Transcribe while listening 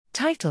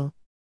Title: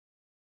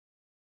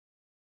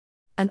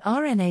 An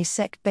RNA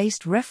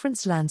seq-based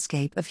reference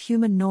landscape of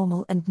human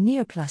normal and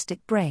neoplastic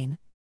brain.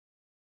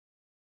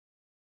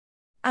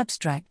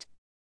 Abstract: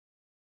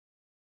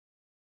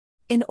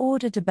 In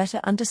order to better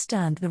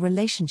understand the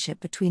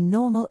relationship between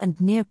normal and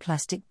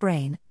neoplastic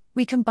brain,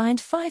 we combined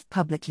 5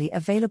 publicly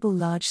available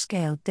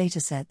large-scale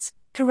datasets,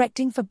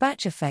 correcting for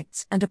batch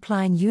effects and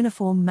applying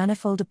uniform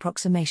manifold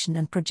approximation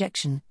and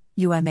projection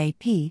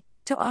 (UMAP)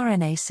 to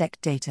RNA-seq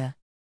data.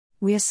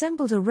 We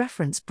assembled a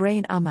reference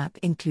brain UMAP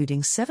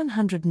including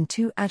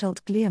 702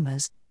 adult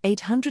gliomas,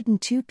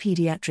 802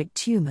 pediatric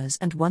tumors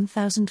and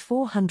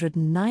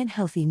 1,409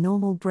 healthy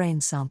normal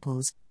brain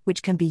samples,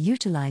 which can be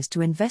utilized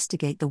to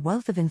investigate the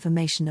wealth of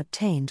information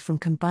obtained from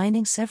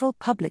combining several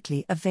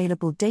publicly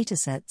available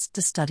datasets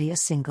to study a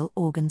single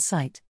organ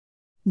site.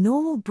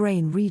 Normal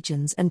brain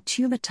regions and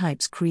tumor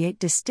types create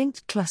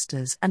distinct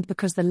clusters, and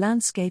because the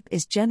landscape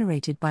is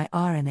generated by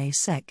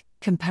RNA-seq,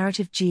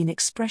 comparative gene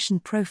expression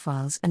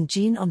profiles and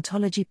gene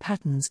ontology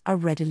patterns are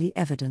readily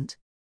evident.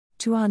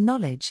 To our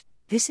knowledge,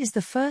 this is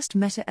the first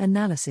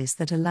meta-analysis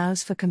that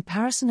allows for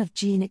comparison of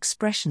gene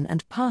expression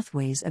and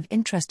pathways of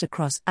interest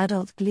across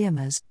adult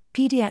gliomas,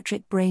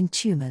 pediatric brain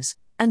tumors,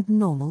 and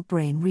normal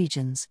brain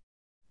regions.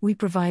 We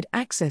provide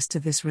access to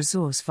this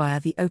resource via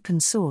the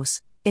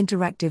open-source,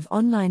 interactive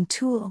online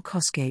tool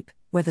Oncoscape,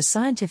 where the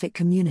scientific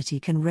community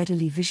can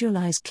readily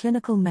visualize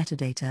clinical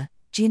metadata,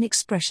 gene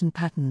expression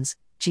patterns,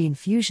 gene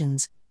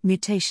fusions,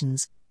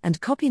 mutations,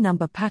 and copy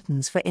number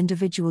patterns for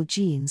individual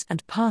genes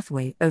and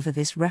pathway over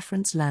this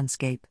reference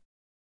landscape.